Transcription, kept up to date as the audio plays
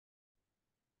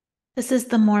This is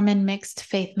the Mormon Mixed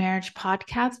Faith Marriage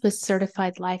Podcast with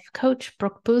certified life coach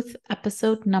Brooke Booth,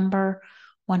 episode number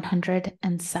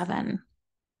 107.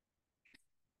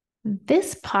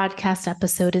 This podcast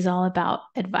episode is all about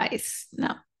advice.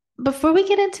 Now, before we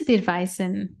get into the advice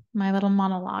and my little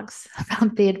monologues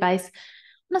about the advice,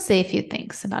 I'm going to say a few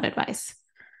things about advice.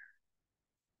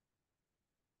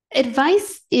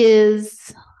 Advice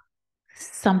is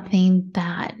something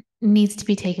that needs to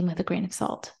be taken with a grain of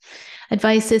salt.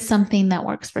 Advice is something that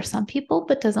works for some people,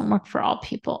 but doesn't work for all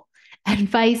people.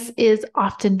 Advice is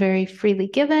often very freely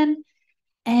given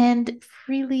and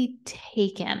freely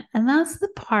taken. And that's the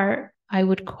part I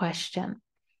would question.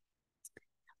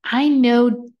 I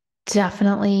know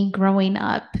definitely growing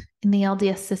up in the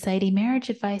LDS Society, marriage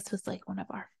advice was like one of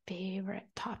our favorite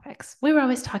topics. We were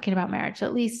always talking about marriage,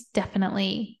 at least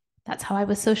definitely that's how I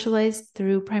was socialized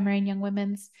through primary and young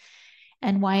women's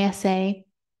and YSA.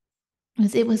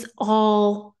 It was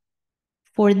all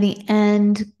for the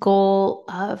end goal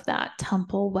of that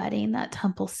temple wedding, that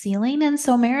temple sealing. And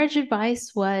so marriage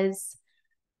advice was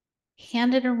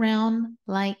handed around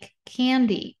like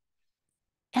candy.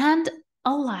 And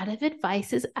a lot of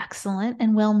advice is excellent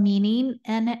and well meaning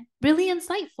and really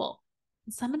insightful.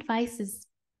 Some advice is,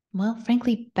 well,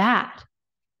 frankly, bad.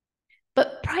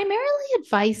 But primarily,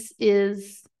 advice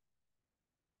is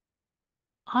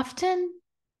often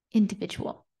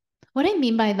individual. What I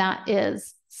mean by that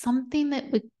is something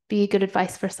that would be good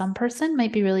advice for some person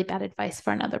might be really bad advice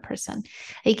for another person.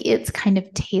 Like it's kind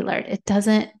of tailored.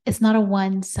 It's not a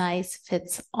one size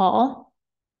fits all.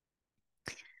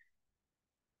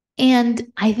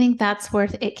 And I think that's where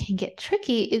it can get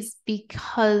tricky is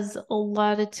because a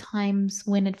lot of times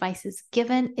when advice is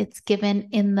given, it's given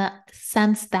in the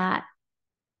sense that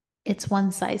it's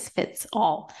one size fits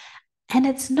all. And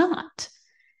it's not.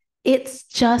 It's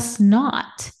just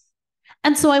not.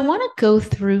 And so I want to go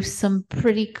through some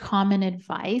pretty common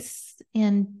advice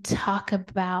and talk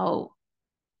about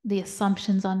the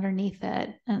assumptions underneath it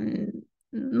and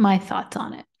my thoughts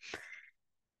on it.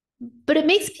 But it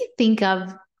makes me think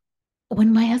of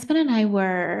when my husband and I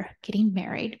were getting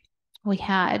married, we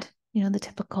had, the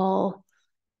typical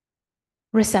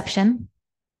reception.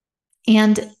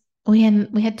 And we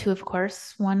had two, of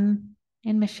course, one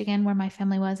in Michigan where my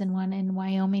family was and one in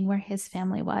Wyoming where his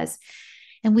family was.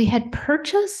 And we had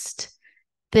purchased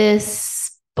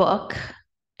this book.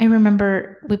 I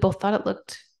remember we both thought it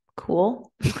looked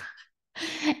cool.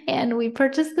 And we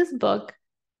purchased this book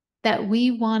that we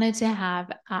wanted to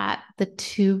have at the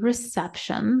two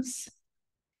receptions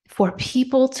for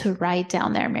people to write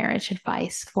down their marriage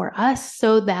advice for us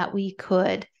so that we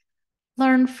could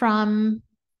learn from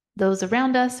those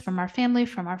around us, from our family,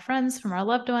 from our friends, from our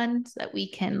loved ones, that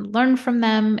we can learn from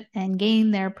them and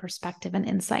gain their perspective and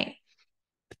insight.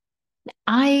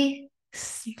 My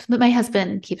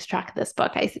husband keeps track of this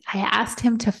book. I asked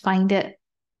him to find it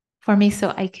for me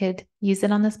so I could use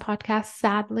it on this podcast.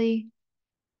 Sadly,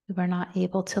 we were not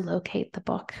able to locate the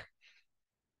book.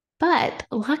 But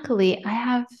luckily, I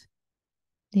have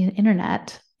the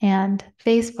internet and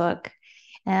Facebook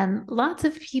and lots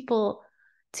of people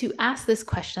to ask this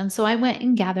question. So I went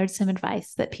and gathered some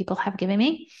advice that people have given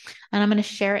me, and I'm going to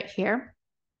share it here.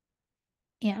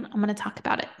 And I'm going to talk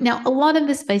about it. Now, a lot of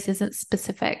this advice isn't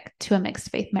specific to a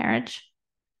mixed faith marriage.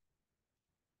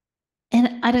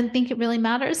 And I don't think it really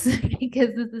matters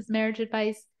because this is marriage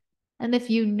advice. And if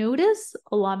you notice,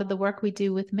 a lot of the work we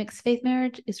do with mixed faith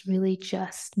marriage is really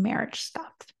just marriage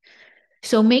stuff.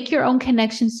 So make your own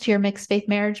connections to your mixed faith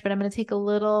marriage, but I'm going to take a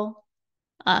little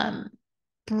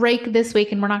break this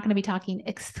week and we're not going to be talking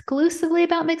exclusively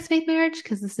about mixed faith marriage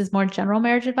because this is more general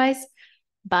marriage advice,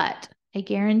 but I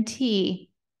guarantee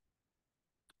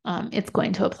it's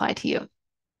going to apply to you.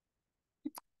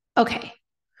 Okay,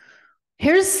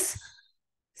 here's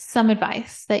some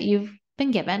advice that you've been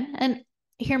given, and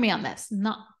hear me on this.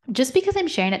 Not just because I'm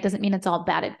sharing it doesn't mean it's all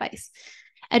bad advice.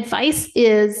 Advice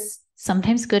is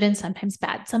sometimes good and sometimes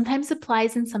bad. Sometimes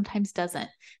applies and sometimes doesn't.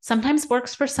 Sometimes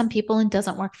works for some people and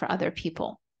doesn't work for other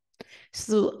people.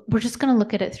 So we're just going to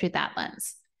look at it through that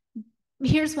lens.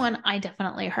 Here's one I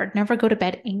definitely heard: never go to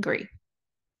bed angry.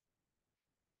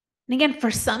 And again,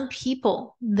 for some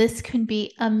people, this can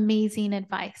be amazing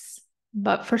advice.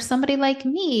 But for somebody like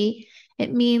me,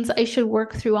 it means I should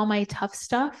work through all my tough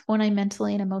stuff when I'm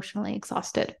mentally and emotionally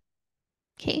exhausted.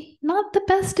 Okay, not the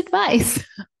best advice,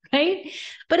 right?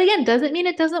 But again, doesn't mean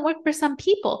it doesn't work for some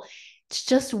people. It's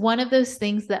just one of those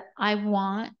things that I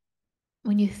want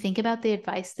when you think about the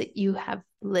advice that you have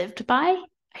lived by.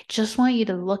 I just want you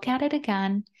to look at it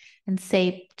again and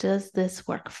say, does this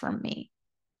work for me?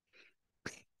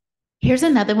 Here's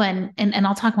another one, and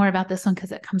I'll talk more about this one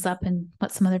because it comes up in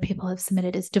what some other people have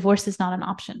submitted is divorce is not an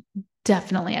option.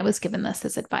 Definitely, I was given this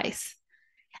as advice.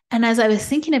 And as I was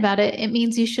thinking about it, it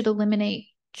means you should eliminate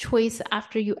choice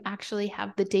after you actually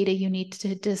have the data you need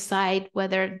to decide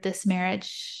whether this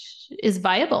marriage is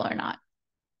viable or not.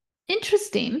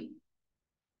 Interesting.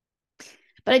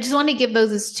 But I just want to give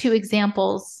those as two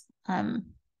examples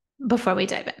before we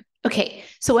dive in. Okay,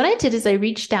 so what I did is I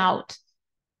reached out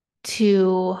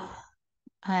to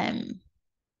a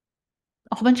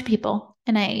whole bunch of people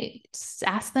and I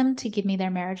asked them to give me their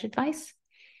marriage advice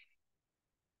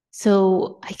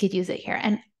so I could use it here.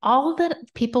 And all that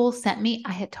people sent me,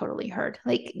 I had totally heard.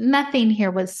 Like nothing here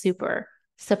was super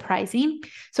surprising.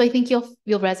 So I think you'll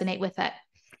resonate with it.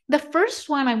 The first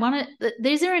one I want to,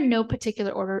 these are in no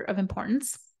particular order of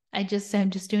importance. I'm just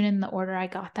doing it in the order I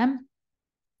got them.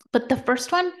 But the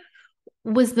first one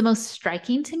was the most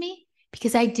striking to me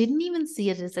because I didn't even see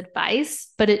it as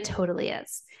advice, but it totally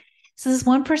is. So this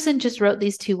one person just wrote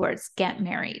these two words, get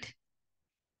married.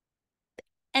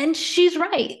 And she's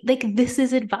right. Like this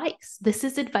is advice. This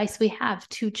is advice we have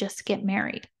to just get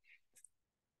married.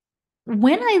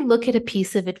 When I look at a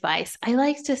piece of advice, I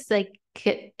like to like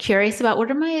get curious about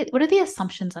what are the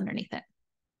assumptions underneath it?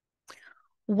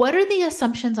 What are the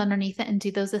assumptions underneath it? And do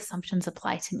those assumptions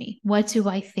apply to me? What do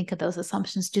I think of those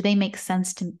assumptions? Do they make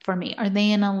sense for me? Are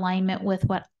they in alignment with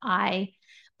what I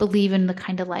believe in the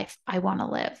kind of life I want to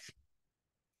live?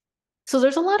 So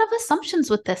there's a lot of assumptions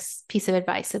with this piece of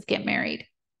advice of get married.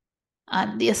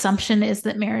 The assumption is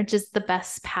that marriage is the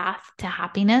best path to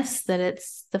happiness, that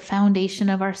it's the foundation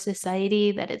of our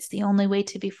society, that it's the only way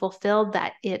to be fulfilled,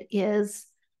 that it is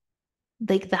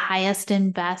like the highest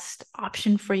and best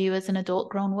option for you as an adult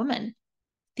grown woman.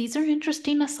 These are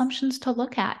interesting assumptions to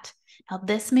look at. Now,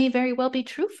 this may very well be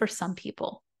true for some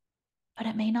people, but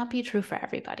it may not be true for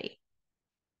everybody.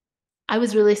 I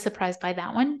was really surprised by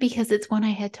that one because it's one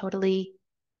I had totally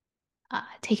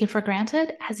taken for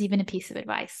granted as even a piece of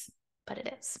advice, but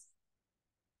it is.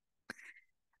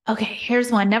 Okay,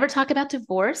 here's one. Never talk about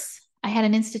divorce. I had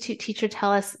an institute teacher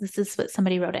tell us, this is what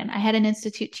somebody wrote in. I had an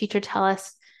institute teacher tell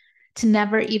us to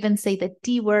never even say the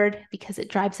D word because it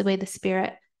drives away the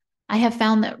spirit. I have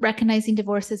found that recognizing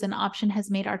divorce as an option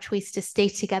has made our choice to stay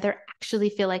together actually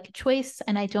feel like a choice,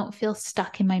 and I don't feel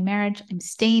stuck in my marriage. I'm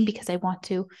staying because I want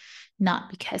to, not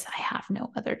because I have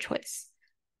no other choice.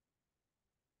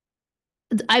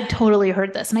 I've totally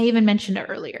heard this, and I even mentioned it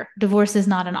earlier. Divorce is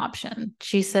not an option.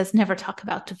 She says, never talk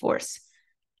about divorce.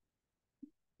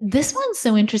 This one's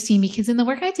so interesting because in the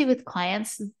work I do with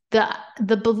clients,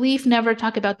 the belief never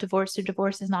talk about divorce or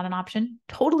divorce is not an option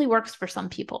totally works for some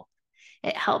people.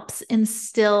 It helps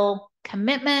instill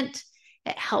commitment.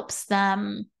 It helps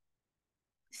them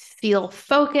feel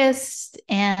focused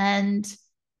and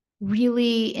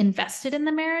really invested in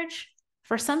the marriage.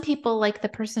 For some people, like the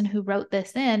person who wrote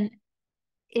this in,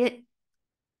 it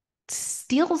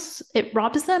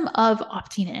robs them of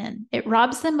opting in. It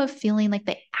robs them of feeling like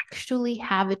they actually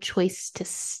have a choice to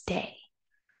stay.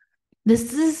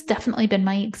 This has definitely been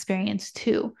my experience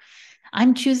too.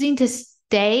 I'm choosing to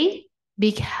stay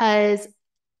because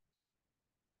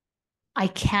I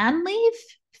can leave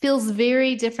feels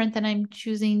very different than I'm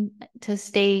choosing to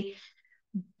stay.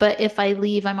 But if I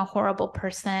leave, I'm a horrible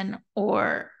person,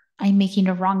 or I'm making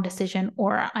a wrong decision,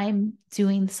 or I'm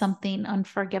doing something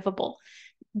unforgivable.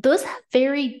 Those have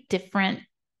very different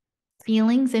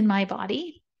feelings in my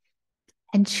body.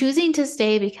 And choosing to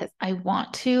stay because I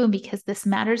want to, and because this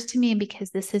matters to me, and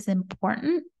because this is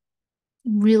important,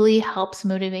 really helps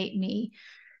motivate me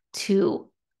to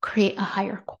create a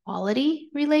higher quality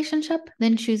relationship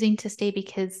than choosing to stay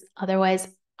because otherwise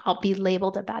I'll be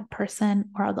labeled a bad person,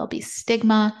 or there'll be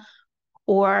stigma,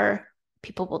 or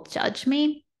people will judge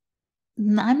me.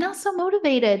 I'm not so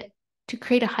motivated to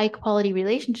create a high quality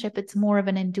relationship. It's more of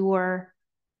an endure,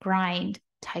 grind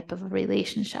type of a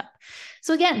relationship.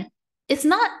 So again, it's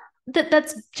not that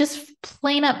that's just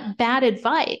plain up bad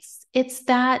advice. It's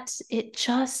that it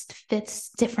just fits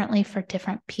differently for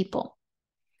different people.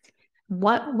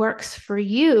 What works for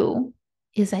you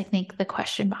is, I think, the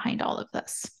question behind all of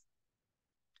this.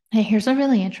 And here's a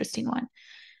really interesting one.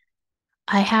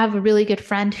 I have a really good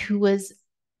friend who was,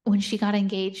 when she got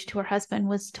engaged to her husband,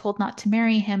 was told not to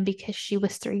marry him because she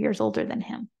was 3 years older than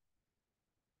him.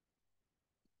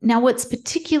 Now, what's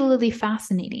particularly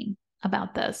fascinating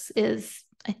about this is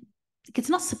it's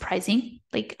not surprising.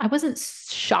 Like, I wasn't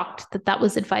shocked that that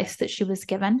was advice that she was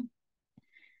given.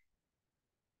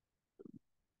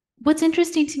 What's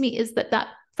interesting to me is that that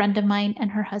friend of mine and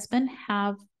her husband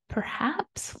have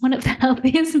perhaps one of the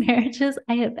healthiest marriages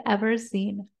I have ever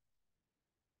seen.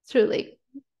 Truly.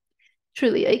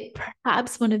 truly, like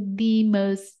perhaps one of the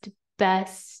most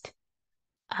best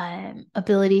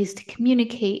abilities to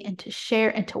communicate and to share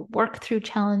and to work through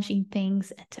challenging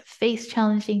things and to face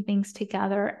challenging things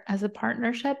together as a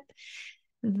partnership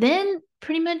than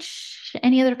pretty much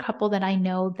any other couple that I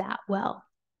know that well.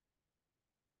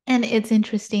 And it's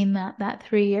interesting that that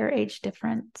 3-year age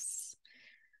difference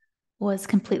was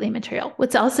completely material.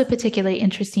 What's also particularly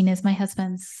interesting is my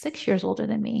husband's 6 years older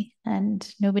than me, and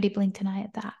nobody blinked an eye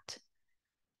at that.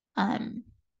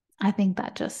 I think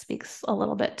that just speaks a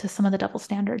little bit to some of the double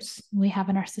standards we have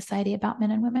in our society about men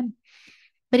and women.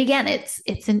 But again,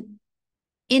 it's an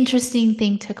interesting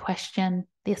thing to question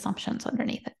the assumptions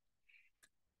underneath it.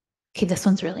 Okay, this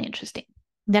one's really interesting.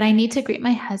 That I need to greet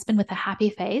my husband with a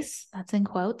happy face, that's in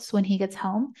quotes, when he gets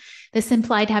home. This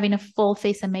implied having a full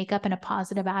face of makeup and a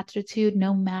positive attitude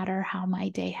no matter how my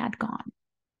day had gone.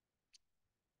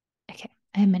 Okay,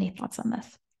 I have many thoughts on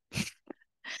this.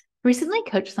 Recently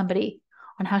coached somebody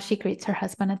on how she greets her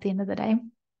husband at the end of the day.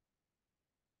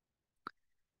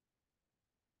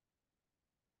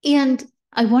 And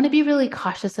I want to be really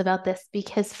cautious about this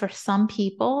because for some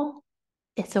people,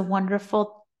 it's a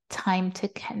wonderful time to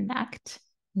connect,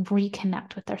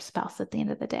 reconnect with their spouse at the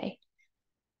end of the day.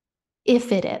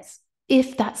 If it is,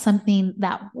 if that's something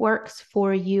that works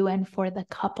for you and for the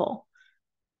couple.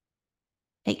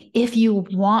 Like if you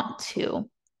want to,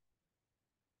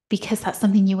 because that's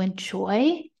something you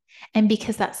enjoy and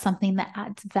because that's something that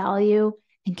adds value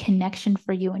and connection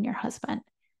for you and your husband.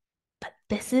 But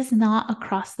this is not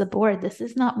across the board. This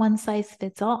is not one size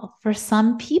fits all. For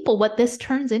some people, what this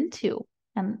turns into,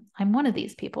 and I'm one of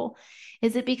these people,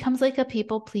 is it becomes like a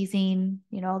people pleasing,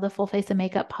 the full face of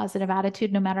makeup, positive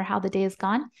attitude, no matter how the day is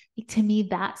gone. To me,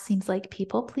 that seems like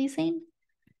people pleasing.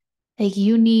 Like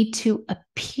you need to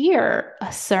appear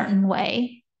a certain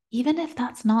way, even if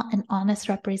that's not an honest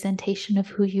representation of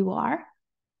who you are.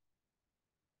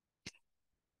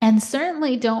 And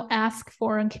certainly don't ask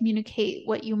for and communicate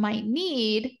what you might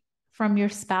need from your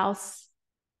spouse,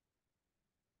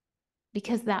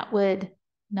 because that would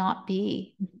not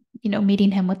be,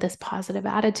 meeting him with this positive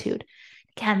attitude.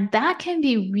 Again, that can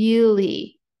be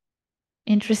really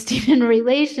interesting in a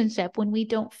relationship when we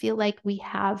don't feel like we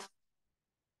have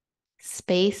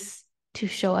space to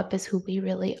show up as who we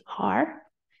really are,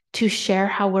 to share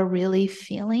how we're really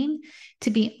feeling, to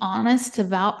be honest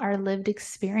about our lived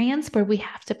experience, where we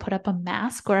have to put up a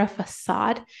mask or a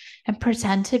facade and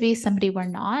pretend to be somebody we're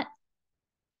not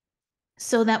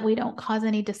so that we don't cause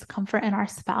any discomfort in our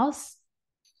spouse.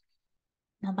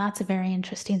 Now, that's a very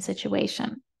interesting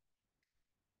situation.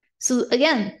 So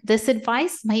again, this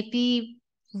advice might be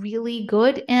really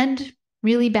good and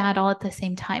really bad all at the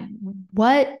same time.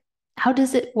 How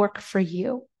does it work for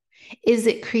you? Is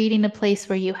it creating a place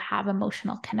where you have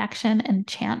emotional connection and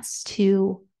chance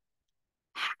to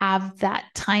have that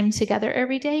time together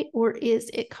every day? Or is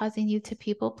it causing you to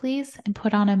people please and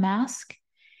put on a mask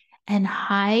and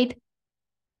hide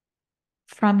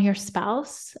from your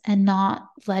spouse and not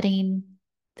letting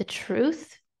the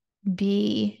truth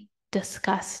be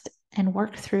discussed and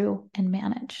worked through and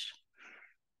managed?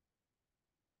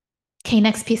 Okay,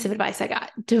 next piece of advice I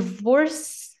got.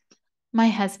 Divorce my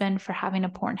husband for having a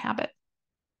porn habit.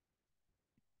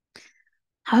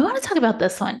 I want to talk about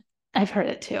this one. I've heard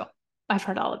it too. I've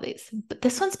heard all of these, but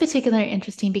this one's particularly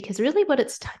interesting because really what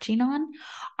it's touching on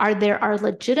there are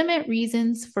legitimate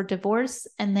reasons for divorce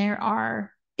and there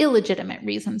are illegitimate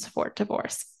reasons for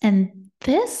divorce. And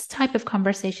this type of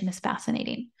conversation is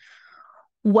fascinating.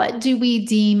 What do we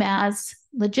deem as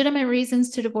legitimate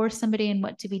reasons to divorce somebody and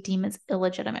what do we deem as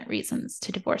illegitimate reasons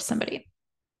to divorce somebody?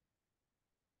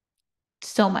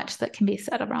 So much that can be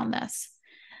said around this.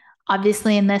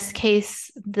 Obviously, in this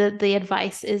case, the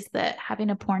advice is that having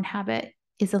a porn habit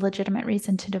is a legitimate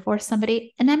reason to divorce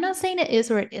somebody. And I'm not saying it is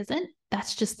or it isn't.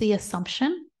 That's just the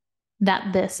assumption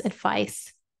that this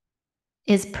advice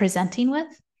is presenting with.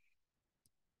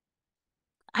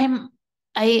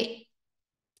 I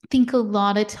think a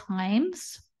lot of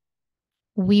times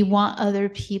we want other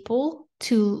people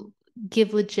to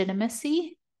give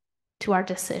legitimacy to our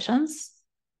decisions.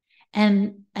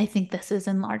 And I think this is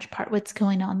in large part what's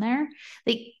going on there.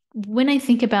 Like when I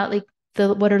think about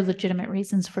what are legitimate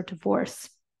reasons for divorce,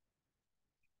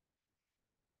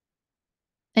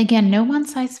 again, no one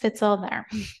size fits all there.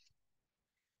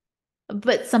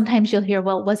 But sometimes you'll hear,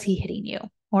 well, was he hitting you?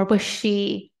 Or was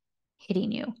she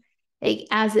hitting you? Like,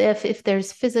 as if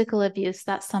there's physical abuse,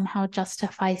 that somehow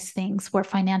justifies things where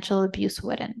financial abuse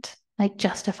wouldn't, like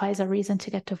justifies a reason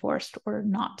to get divorced or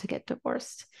not to get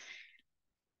divorced.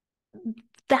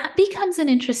 That becomes an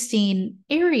interesting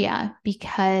area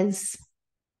because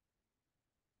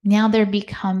Now there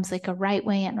becomes like a right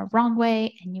way and a wrong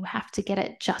way, and you have to get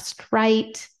it just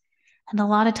right. And a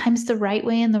lot of times the right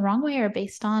way and the wrong way are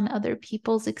based on other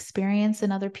people's experience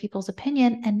and other people's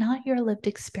opinion, and not your lived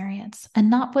experience, and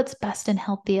not what's best and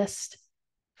healthiest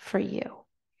for you.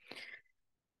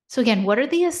 So again, what are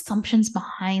the assumptions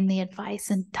behind the advice,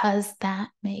 and does that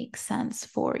make sense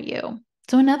for you?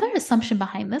 So another assumption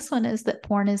behind this one is that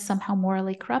porn is somehow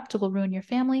morally corrupt, will ruin your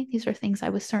family. These are things I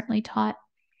was certainly taught.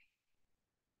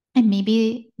 And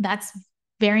maybe that's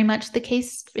very much the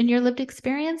case in your lived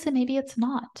experience, and maybe it's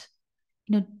not.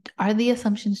 Are the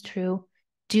assumptions true?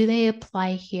 Do they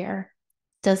apply here?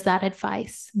 Does that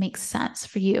advice make sense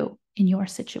for you in your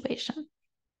situation?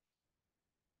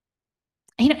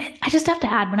 I just have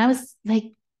to add, when I was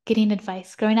like getting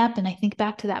advice growing up, and I think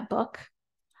back to that book,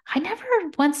 I never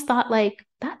once thought like,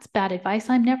 that's bad advice,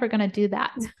 I'm never going to do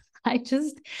that. I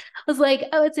just was like,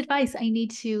 oh, it's advice, I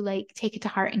need to like take it to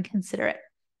heart and consider it.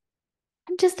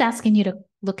 I'm just asking you to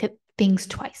look at things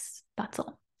twice. That's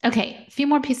all. Okay, a few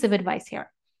more pieces of advice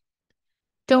here.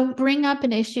 Don't bring up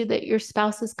an issue that your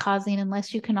spouse is causing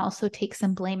unless you can also take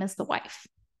some blame as the wife.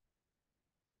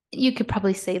 You could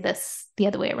probably say this the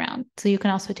other way around. So you can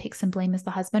also take some blame as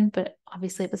the husband, but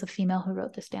obviously it was a female who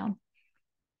wrote this down.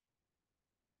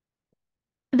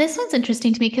 This one's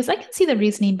interesting to me because I can see the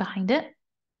reasoning behind it.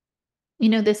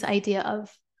 This idea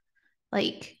of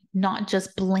like not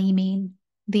just blaming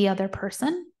the other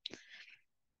person.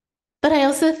 But I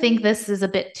also think this is a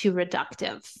bit too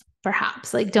reductive,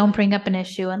 perhaps. Like, don't bring up an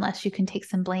issue unless you can take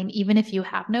some blame, even if you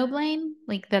have no blame.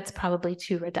 Like, that's probably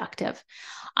too reductive.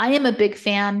 I am a big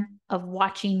fan of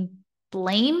watching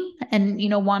blame and,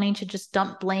 wanting to just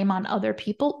dump blame on other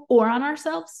people or on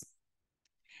ourselves,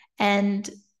 and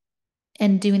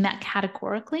doing that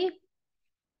categorically.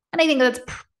 And I think that's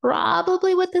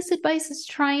probably what this advice is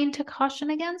trying to caution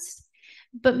against,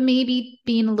 but maybe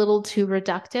being a little too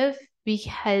reductive,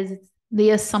 because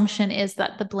the assumption is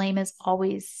that the blame is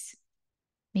always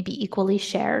maybe equally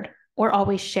shared or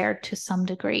always shared to some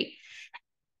degree.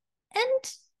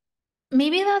 And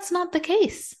maybe that's not the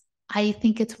case. I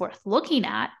think it's worth looking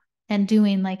at and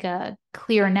doing like a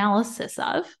clear analysis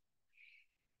of.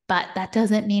 But that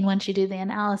doesn't mean once you do the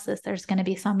analysis, there's going to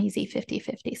be some easy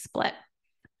 50-50 split.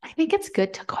 I think it's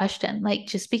good to question, like,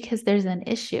 just because there's an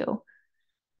issue.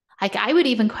 Like, I would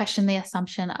even question the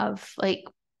assumption of like,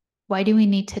 why does there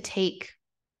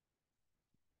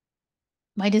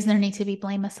need to be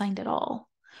blame assigned at all?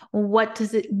 What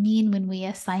does it mean when we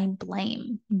assign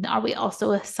blame? Are we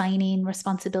also assigning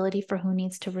responsibility for who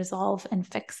needs to resolve and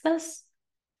fix this?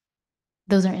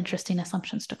 Those are interesting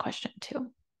assumptions to question too.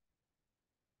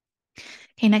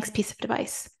 Okay, next piece of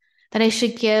advice. That I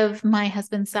should give my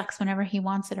husband sex whenever he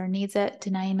wants it or needs it,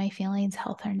 denying my feelings,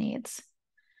 health, or needs.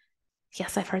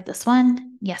 Yes, I've heard this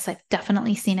one. Yes, I've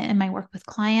definitely seen it in my work with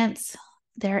clients.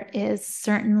 There is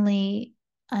certainly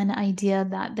an idea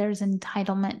that there's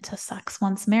entitlement to sex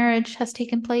once marriage has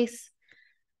taken place.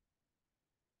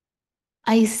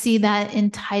 I see that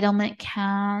entitlement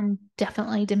can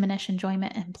definitely diminish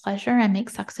enjoyment and pleasure and make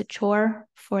sex a chore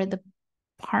for the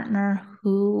partner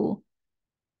who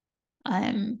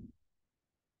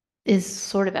is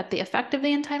sort of at the effect of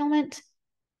the entitlement.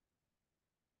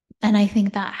 And I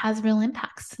think that has real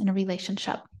impacts in a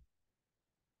relationship.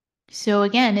 So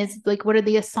again, it's like, what are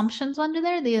the assumptions under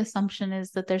there? The assumption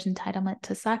is that there's entitlement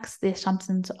to sex. The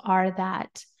assumptions are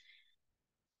that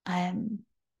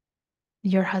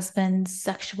your husband's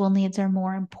sexual needs are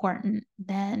more important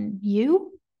than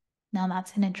you. Now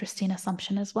that's an interesting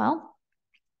assumption as well.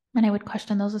 And I would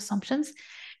question those assumptions.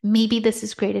 Maybe this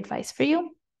is great advice for you.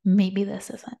 Maybe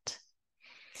this isn't.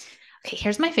 Okay,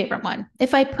 here's my favorite one.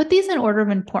 If I put these in order of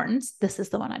importance, this is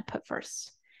the one I'd put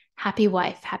first. Happy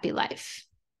wife, happy life.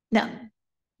 Now,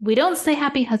 we don't say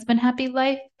happy husband, happy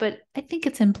life, but I think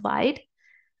it's implied.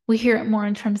 We hear it more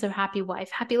in terms of happy wife,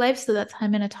 happy life. So that's how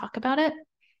I'm going to talk about it.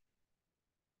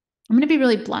 I'm going to be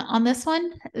really blunt on this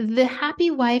one. The happy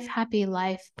wife, happy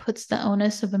life puts the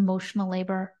onus of emotional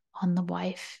labor on the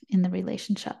wife in the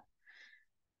relationship.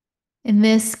 And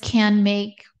this can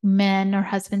make men or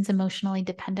husbands emotionally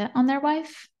dependent on their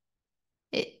wife.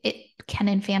 It can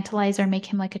infantilize or make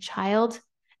him like a child.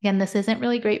 Again, this isn't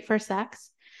really great for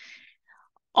sex.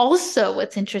 Also,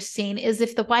 what's interesting is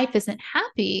if the wife isn't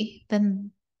happy, then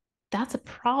that's a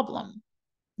problem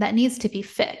that needs to be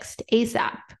fixed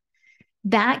ASAP.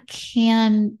 That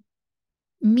can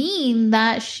mean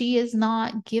that she is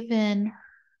not given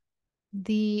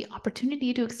the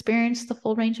opportunity to experience the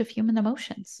full range of human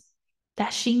emotions,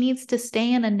 that she needs to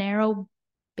stay in a narrow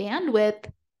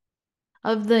bandwidth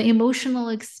of the emotional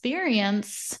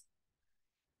experience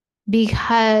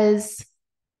because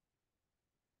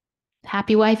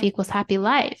Happy wife equals happy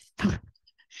life.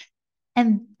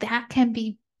 And that can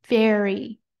be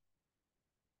very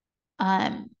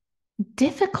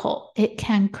difficult. It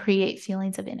can create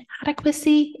feelings of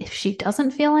inadequacy if she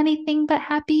doesn't feel anything but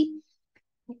happy.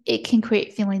 It can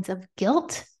create feelings of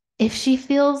guilt if she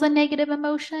feels a negative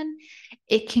emotion.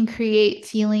 It can create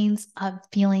feelings of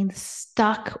feeling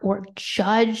stuck or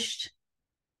judged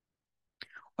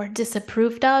or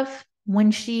disapproved of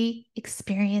when she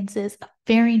experiences a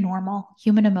very normal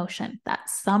human emotion that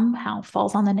somehow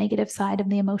falls on the negative side of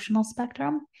the emotional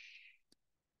spectrum.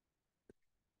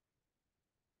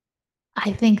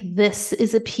 I think this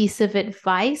is a piece of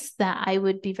advice that I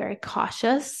would be very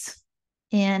cautious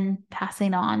in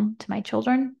passing on to my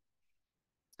children.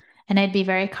 And I'd be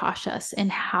very cautious in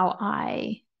how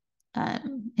I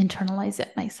internalize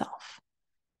it myself.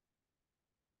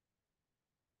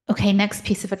 Okay, next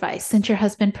piece of advice. Since your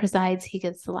husband presides, he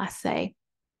gets the last say.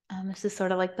 This is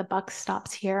sort of like the buck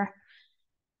stops here.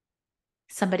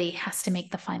 Somebody has to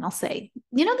make the final say.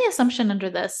 You know, the assumption under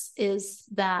this is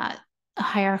that a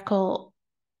hierarchical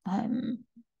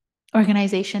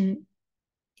organization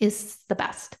is the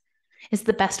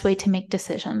best way to make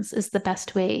decisions, is the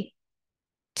best way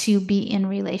to be in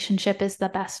relationship, is the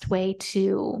best way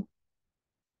to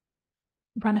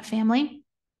run a family.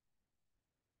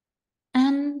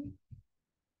 And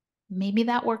maybe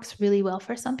that works really well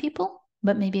for some people,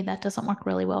 but maybe that doesn't work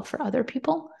really well for other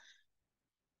people.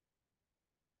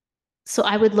 So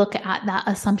I would look at that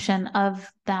assumption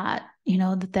of that, you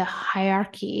know, that the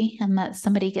hierarchy and that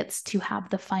somebody gets to have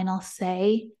the final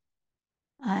say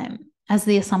as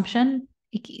the assumption.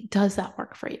 Does that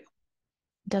work for you?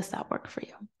 Does that work for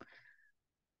you?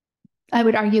 I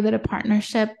would argue that a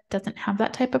partnership doesn't have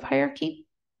that type of hierarchy.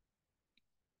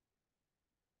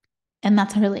 And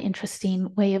that's a really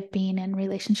interesting way of being in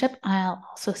relationship. I'll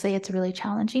also say it's a really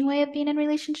challenging way of being in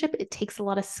relationship. It takes a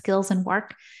lot of skills and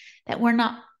work that we're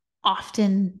not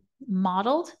often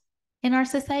modeled in our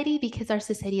society because our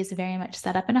society is very much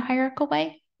set up in a hierarchical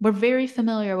way. We're very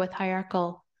familiar with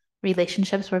hierarchical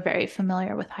relationships. We're very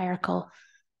familiar with hierarchical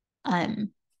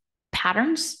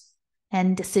patterns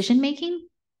and decision making.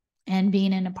 And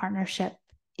being in a partnership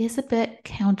is a bit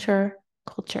counter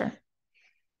culture.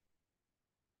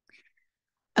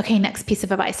 Okay, next piece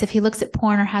of advice. If he looks at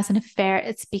porn or has an affair,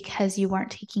 it's because you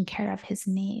weren't taking care of his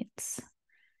needs.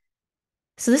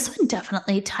 So this one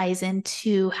definitely ties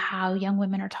into how young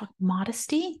women are taught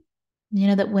modesty. You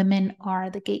know, that women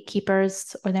are the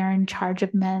gatekeepers or they're in charge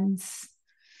of men's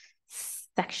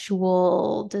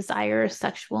sexual desires,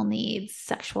 sexual needs,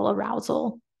 sexual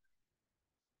arousal.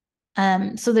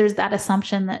 So there's that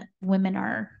assumption that women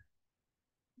are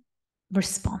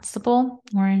responsible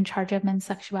or in charge of men's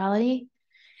sexuality,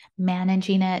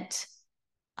 managing it,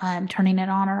 turning it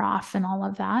on or off, and all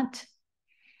of that.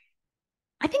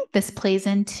 I think this plays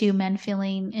into men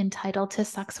feeling entitled to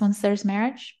sex once there's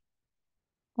marriage,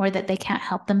 or that they can't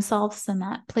help themselves, and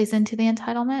that plays into the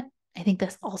entitlement. I think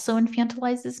this also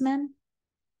infantilizes men.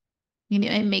 You know,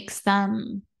 it makes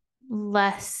them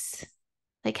less,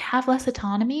 like, have less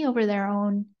autonomy over their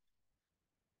own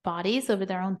bodies, over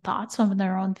their own thoughts, over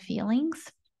their own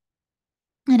feelings.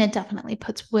 And it definitely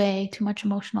puts way too much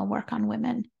emotional work on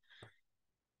women.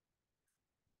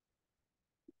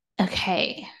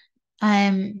 Okay. Here's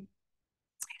an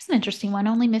interesting one.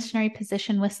 Only missionary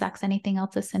position with sex, anything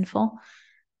else is sinful.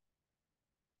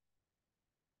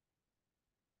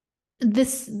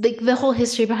 This the whole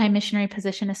history behind missionary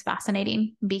position is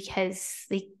fascinating because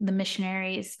the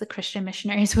missionaries, the Christian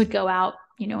missionaries would go out,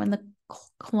 you know, in the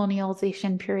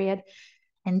colonialization period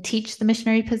and teach the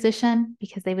missionary position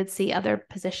because they would see other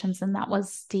positions and that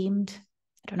was deemed,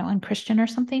 I don't know, unchristian or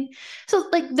something. So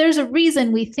like there's a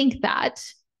reason we think that.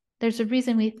 There's a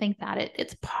reason we think that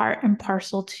it's part and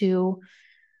parcel to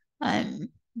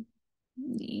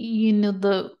you know,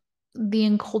 the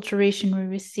enculturation we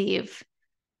receive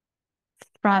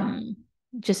from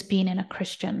just being in a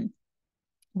Christian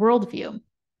worldview.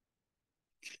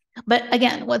 But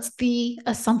again, what's the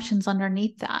assumptions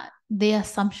underneath that? The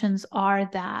assumptions are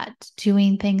that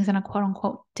doing things in a quote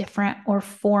unquote different or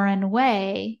foreign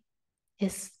way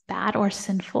is bad or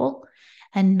sinful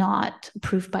and not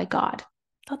approved by God.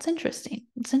 That's interesting.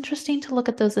 It's interesting to look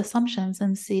at those assumptions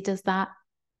and see, does that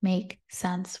make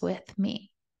sense with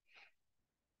me?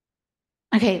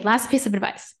 Okay, last piece of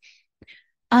advice.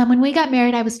 When we got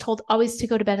married, I was told always to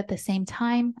go to bed at the same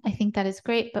time. I think that is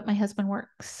great, but my husband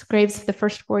works graves for the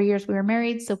first 4 years we were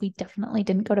married, so we definitely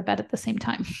didn't go to bed at the same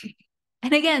time.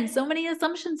 And again, so many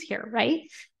assumptions here, right?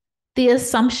 The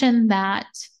assumption that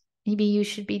maybe you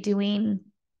should be doing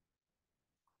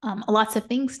lots of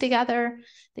things together,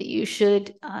 that you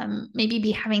should maybe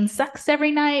be having sex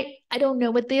every night. I don't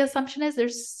know what the assumption is.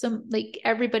 There's some, like,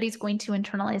 everybody's going to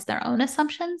internalize their own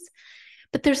assumptions,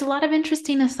 but there's a lot of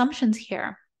interesting assumptions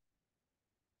here.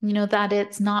 You know, that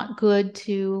it's not good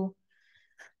to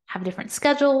have different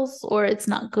schedules, or it's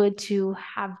not good to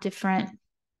have different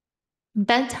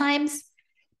bedtimes.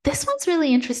 This one's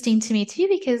really interesting to me too,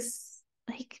 because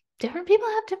like different people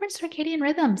have different circadian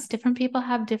rhythms, different people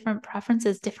have different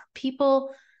preferences, different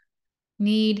people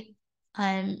need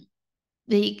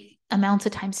the amounts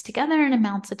of times together and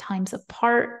amounts of times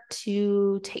apart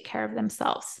to take care of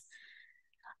themselves.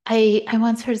 I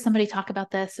once heard somebody talk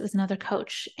about this. It was another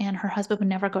coach, and her husband would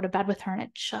never go to bed with her, and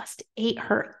it just ate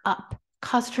her up,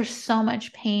 caused her so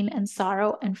much pain and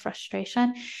sorrow and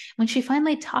frustration. When she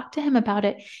finally talked to him about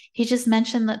it, he just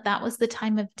mentioned that that was the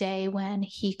time of day when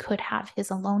he could have his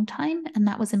alone time, and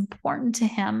that was important to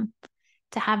him,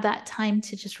 to have that time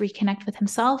to just reconnect with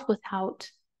himself without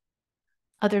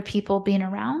other people being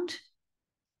around.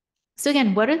 So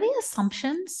again, what are the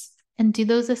assumptions, and do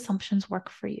those assumptions work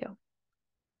for you?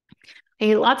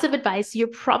 Okay, lots of advice. You're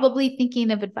probably thinking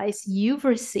of advice you've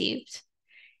received,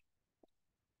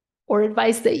 or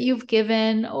advice that you've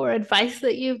given, or advice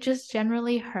that you've just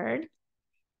generally heard.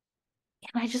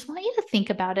 And I just want you to think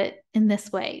about it in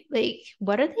this way. Like,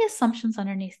 what are the assumptions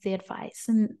underneath the advice?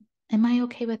 And am I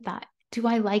okay with that? Do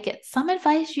I like it? Some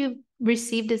advice you've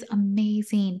received is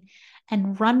amazing,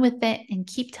 and run with it and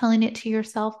keep telling it to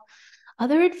yourself.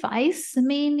 Other advice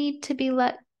may need to be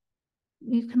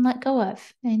you can let go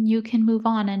of, and you can move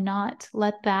on and not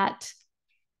let that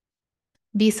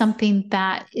be something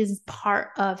that is part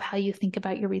of how you think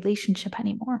about your relationship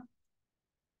anymore.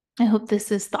 I hope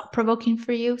this is thought-provoking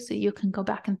for you, so you can go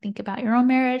back and think about your own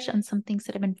marriage and some things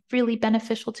that have been really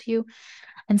beneficial to you,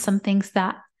 and some things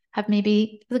that have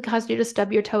maybe caused you to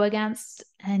stub your toe against,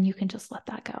 and you can just let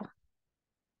that go.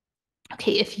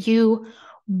 Okay, if you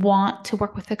want to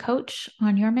work with a coach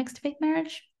on your mixed faith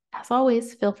marriage, as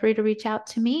always, feel free to reach out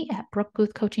to me at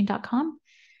brookeguthcoaching.com,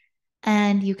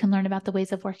 and you can learn about the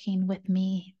ways of working with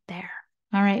me there.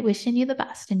 All right, wishing you the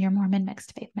best in your Mormon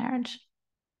mixed faith marriage.